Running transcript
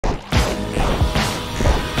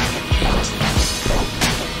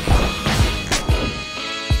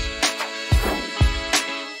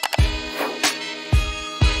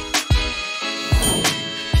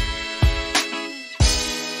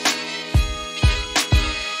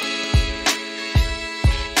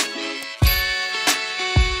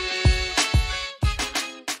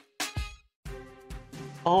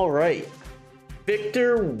right.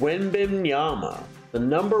 Victor Wembanyama, the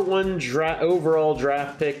 #1 overall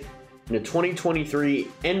draft pick in the 2023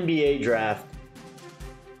 NBA draft.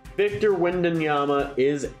 Victor Wembanyama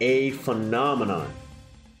is a phenomenon.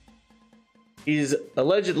 He's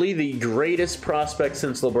allegedly the greatest prospect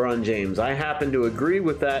since LeBron James. I happen to agree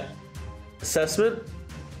with that assessment,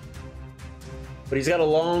 but he's got a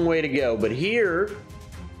long way to go. But here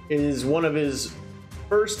is one of his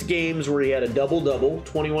first games where he had a double-double,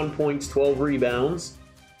 21 points, 12 rebounds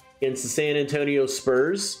against the San Antonio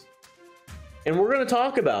Spurs. And we're going to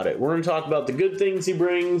talk about it. We're going to talk about the good things he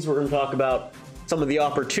brings. We're going to talk about some of the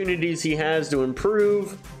opportunities he has to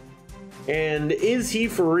improve. And is he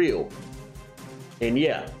for real? And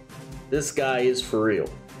yeah, this guy is for real.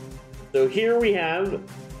 So here we have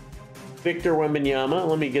Victor Wembanyama.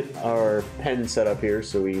 Let me get our pen set up here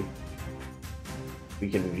so we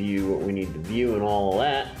can view what we need to view and all of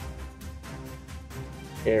that.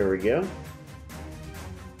 There we go.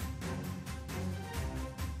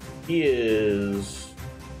 He is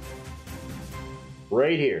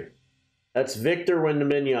right here. That's Victor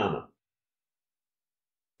Wembanyama.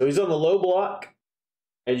 So he's on the low block.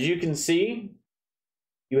 As you can see,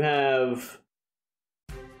 you have...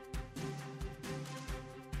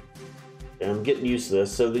 I'm getting used to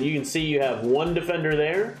this. So that you can see you have one defender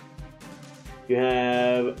there. You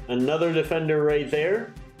have another defender right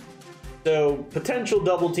there. So potential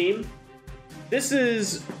double team. This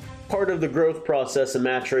is part of the growth process and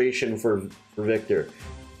maturation for Victor.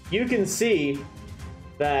 You can see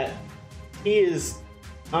that he is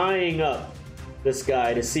eyeing up this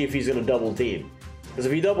guy to see if he's going to double team. Because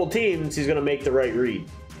if he double teams, he's going to make the right read.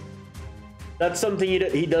 That's something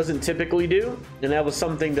he doesn't typically do, and that was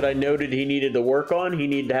something that I noted he needed to work on. He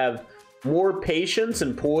needed to have more patience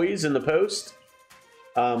and poise in the post.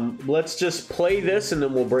 Let's just play this, and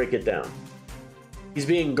then we'll break it down. He's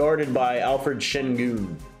being guarded by Alfred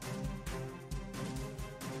Şengün.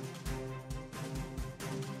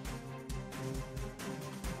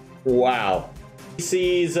 Wow. He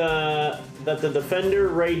sees that the defender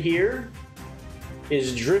right here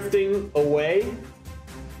is drifting away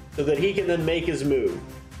so that he can then make his move.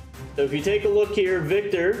 So if you take a look here,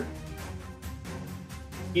 Victor,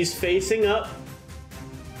 he's facing up.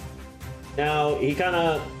 Now, he kind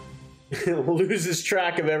of loses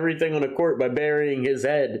track of everything on the court by burying his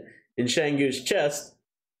head in Şengün's chest.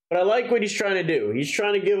 But I like what he's trying to do. He's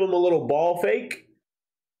trying to give him a little ball fake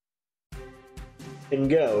and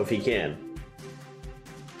go if he can.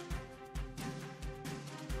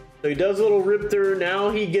 So he does a little rip through.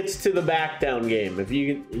 Now he gets to the back down game.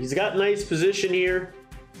 He's got nice position here.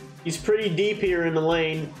 He's pretty deep here in the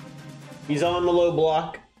lane. He's on the low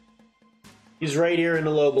block. He's right here in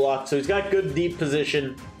the low block. So he's got good deep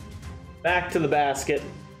position. Back to the basket.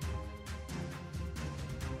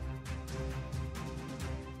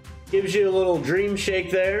 Gives you a little dream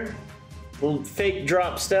shake there. A little fake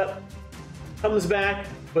drop step. Comes back.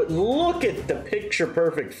 But look at the picture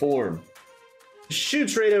perfect form.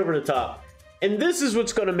 Shoots right over the top. And this is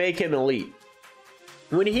what's going to make him elite.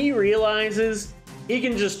 When he realizes he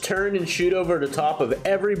can just turn and shoot over the top of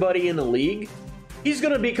everybody in the league, he's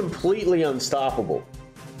going to be completely unstoppable.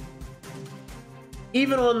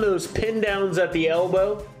 Even on those pin downs at the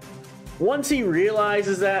elbow, once he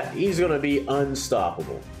realizes that, he's going to be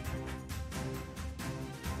unstoppable.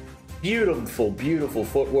 Beautiful, beautiful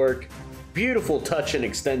footwork. Beautiful touch and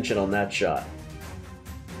extension on that shot.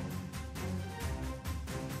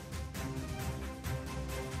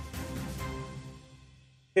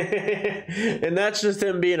 And that's just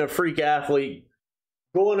him being a freak athlete,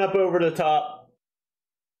 going up over the top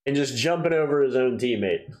and just jumping over his own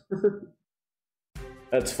teammate.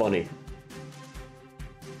 That's funny.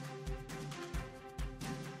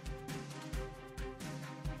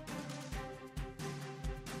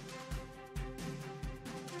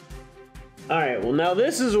 All right, well, now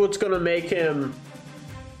this is what's going to make him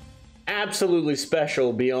absolutely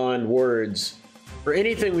special beyond words for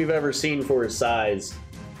anything we've ever seen for his size.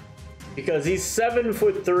 Because he's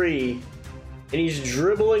 7'3", and he's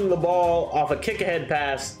dribbling the ball off a kick-ahead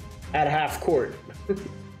pass at half court.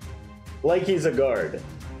 Like he's a guard.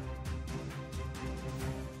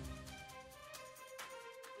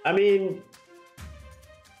 I mean,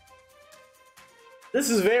 this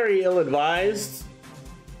is very ill-advised,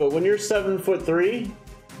 but when you're 7'3",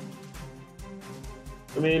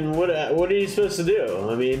 I mean, what are you supposed to do?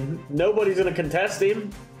 I mean, nobody's going to contest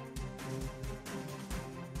him.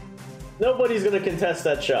 Nobody's going to contest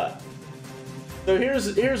that shot. So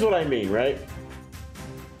here's what I mean, right?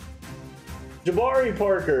 Jabari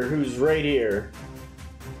Parker, who's right here.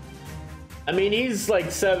 I mean, he's like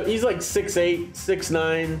 6'8",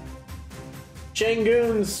 6'9",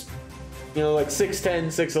 Şengün's, you know, like 6'10",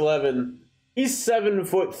 6'11". He's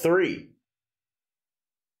 7'3".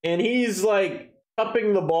 And he's like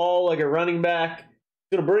cupping the ball like a running back.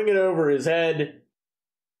 He's gonna bring it over his head.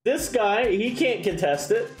 This guy, he can't contest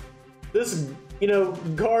it. This, you know,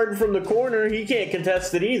 guard from the corner, he can't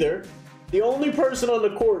contest it either. The only person on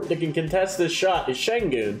the court that can contest this shot is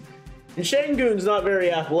Şengün. And Şengün's not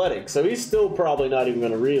very athletic, so he's still probably not even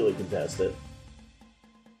going to really contest it.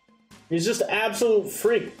 He's just an absolute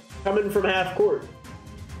freak coming from half court.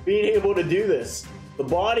 Being able to do this. The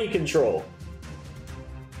body control.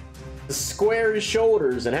 To square his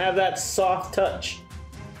shoulders and have that soft touch.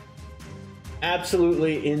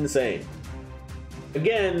 Absolutely insane.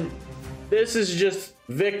 Again, this is just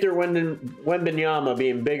Victor Wembanyama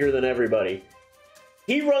being bigger than everybody.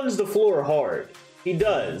 He runs the floor hard. He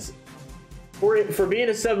does. For being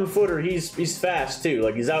a 7-footer, he's fast too.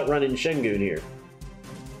 Like, he's outrunning Şengün here.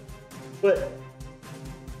 But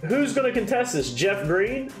who's going to contest this? Jeff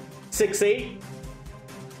Green? 6'8"?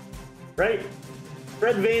 Right?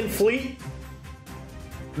 Fred VanVleet?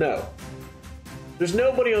 No. There's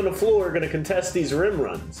nobody on the floor going to contest these rim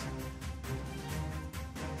runs.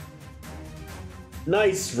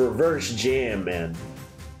 Nice reverse jam, man.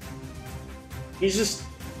 He's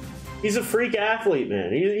a freak athlete,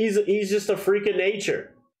 man. He's just a freak of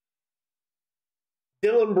nature.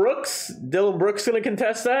 Dylan Brooks? Dylan Brooks gonna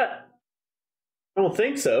contest that? I don't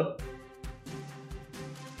think so.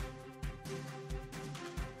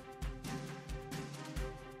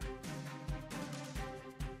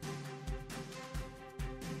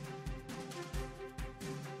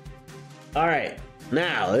 All right,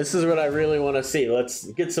 now this is what I really want to see. Let's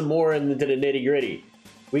get some more into the nitty gritty.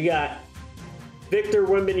 We got Victor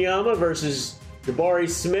Wembanyama versus Jabari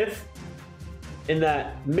Smith in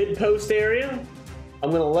that mid-post area. I'm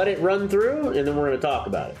going to let it run through, and then we're going to talk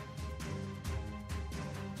about it.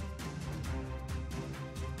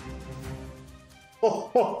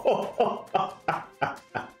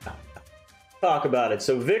 Talk about it.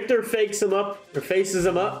 So Victor fakes him up, or faces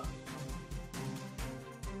him up.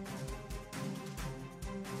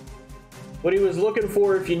 What he was looking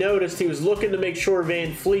for, if you noticed, he was looking to make sure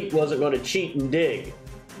VanVleet wasn't going to cheat and dig.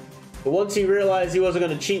 But once he realized he wasn't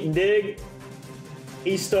going to cheat and dig,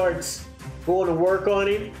 he starts going to work on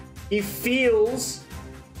him. He feels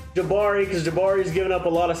Jabari, because Jabari's given up a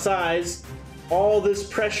lot of size. All this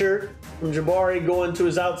pressure from Jabari going to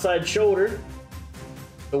his outside shoulder.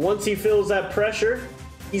 So once he feels that pressure,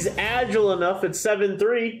 he's agile enough at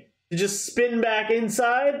 7'3" to just spin back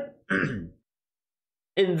inside. And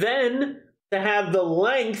then to have the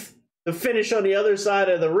length to finish on the other side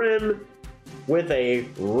of the rim with a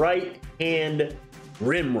right hand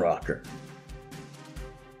rim rocker.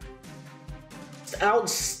 It's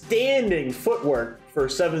outstanding footwork for a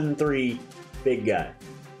 7'3" big guy.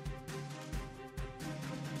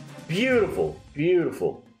 Beautiful,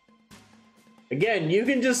 beautiful. Again, you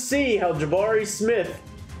can just see how Jabari Smith,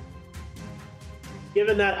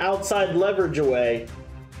 giving that outside leverage away,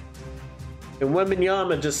 and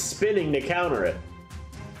Wembanyama just spinning to counter it.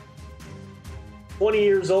 20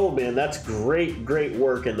 years old, man. That's great, great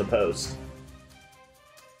work in the post.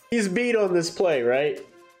 He's beat on this play, right?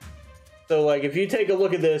 So, like, if you take a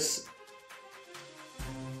look at this,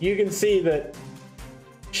 you can see that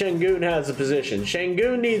Şengün has a position.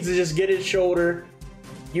 Şengün needs to just get his shoulder,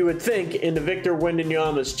 you would think, into Victor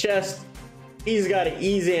Wembanyama's chest. He's got an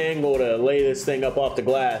easy angle to lay this thing up off the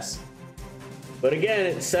glass. But again,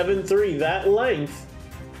 at 7'3", that length,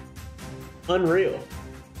 unreal.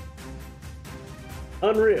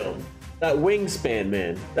 Unreal. That wingspan,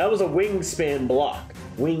 man. That was a wingspan block.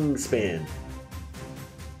 Wingspan.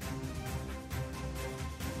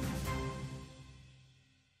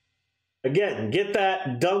 Again, get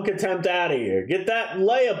that dunk attempt out of here. Get that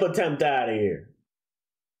layup attempt out of here.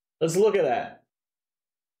 Let's look at that.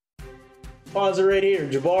 Pause it right here.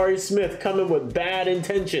 Jabari Smith coming with bad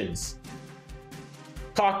intentions.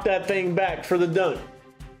 Cock that thing back for the dunk.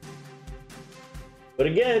 But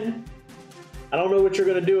again, I don't know what you're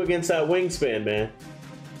going to do against that wingspan, man.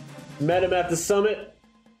 Met him at the summit.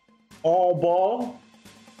 All ball.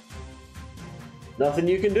 Nothing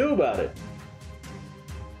you can do about it.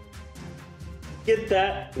 Get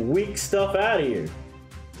that weak stuff out of here.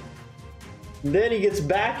 And then he gets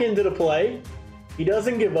back into the play. He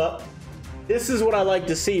doesn't give up. This is what I like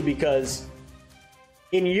to see, because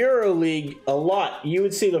in EuroLeague, a lot, you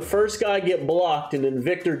would see the first guy get blocked and then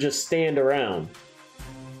Victor just stand around.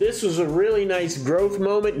 This was a really nice growth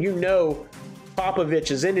moment. You know Popovich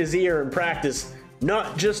is in his ear in practice.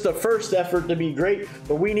 Not just the first effort to be great,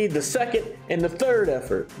 but we need the second and the third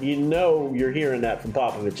effort. You know you're hearing that from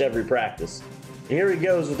Popovich every practice. And here he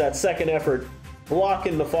goes with that second effort,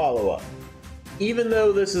 blocking the follow-up. Even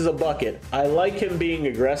though this is a bucket, I like him being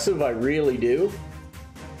aggressive, I really do.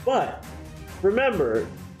 But remember,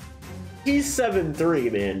 he's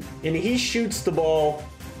 7'3", man, and he shoots the ball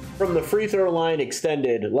from the free throw line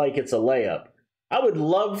extended like it's a layup. I would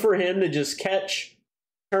love for him to just catch,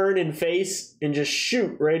 turn, and face, and just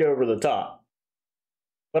shoot right over the top.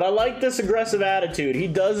 But I like this aggressive attitude. He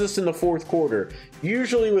does this in the fourth quarter.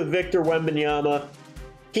 Usually with Victor Wembanyama,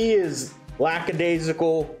 he is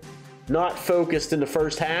lackadaisical, not focused in the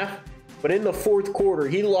first half. But in the fourth quarter,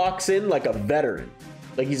 he locks in like a veteran.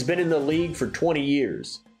 Like he's been in the league for 20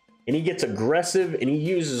 years. And he gets aggressive, and he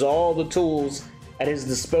uses all the tools at his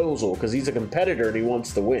disposal because he's a competitor and he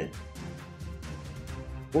wants to win.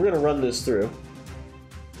 We're going to run this through.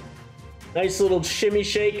 Nice little shimmy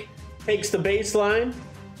shake. Takes the baseline.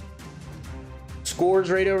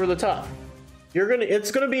 Scores right over the top.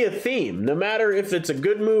 It's going to be a theme. No matter if it's a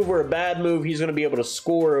good move or a bad move, he's going to be able to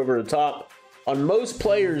score over the top on most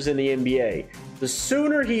players in the NBA. The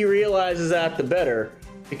sooner he realizes that, the better,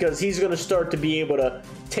 because he's going to start to be able to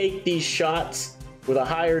take these shots with a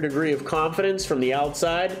higher degree of confidence from the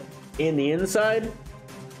outside and the inside.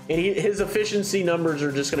 And his efficiency numbers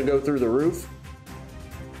are just going to go through the roof.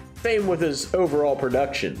 Same with his overall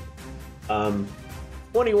production.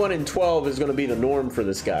 21 and 12 is going to be the norm for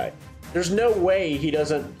this guy. There's no way he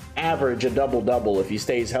doesn't average a double-double if he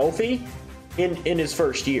stays healthy in his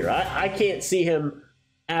first year. I can't see him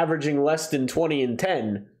averaging less than 20 and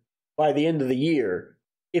 10 by the end of the year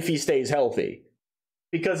if he stays healthy.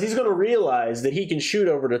 Because he's going to realize that he can shoot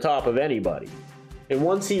over the top of anybody. And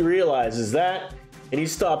once he realizes that, and he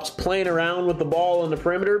stops playing around with the ball on the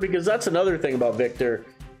perimeter, because that's another thing about Victor.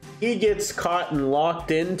 He gets caught and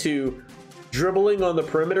locked into dribbling on the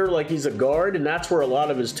perimeter like he's a guard, and that's where a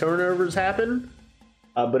lot of his turnovers happen.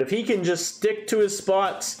 But if he can just stick to his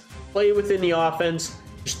spots, play within the offense,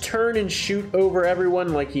 just turn and shoot over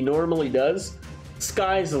everyone like he normally does,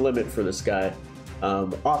 sky's the limit for this guy.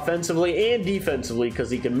 Offensively and defensively, because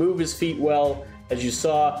he can move his feet well. As you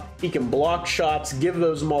saw, he can block shots, give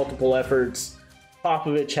those multiple efforts.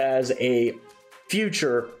 Popovich has a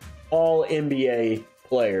future all-NBA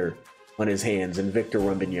player on his hands in Victor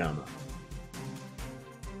Wembanyama.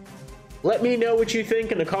 Let me know what you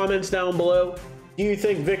think in the comments down below. Do you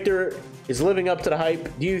think Victor is living up to the hype?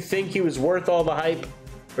 Do you think he was worth all the hype?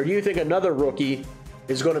 Or do you think another rookie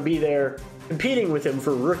is going to be there competing with him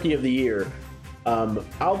for Rookie of the Year?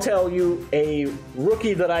 I'll tell you, a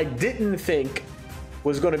rookie that I didn't think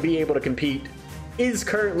was going to be able to compete is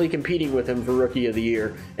currently competing with him for Rookie of the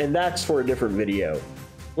Year, and that's for a different video.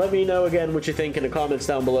 Let me know again what you think in the comments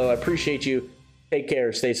down below. I appreciate you. Take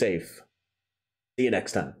care. Stay safe. See you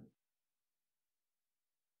next time.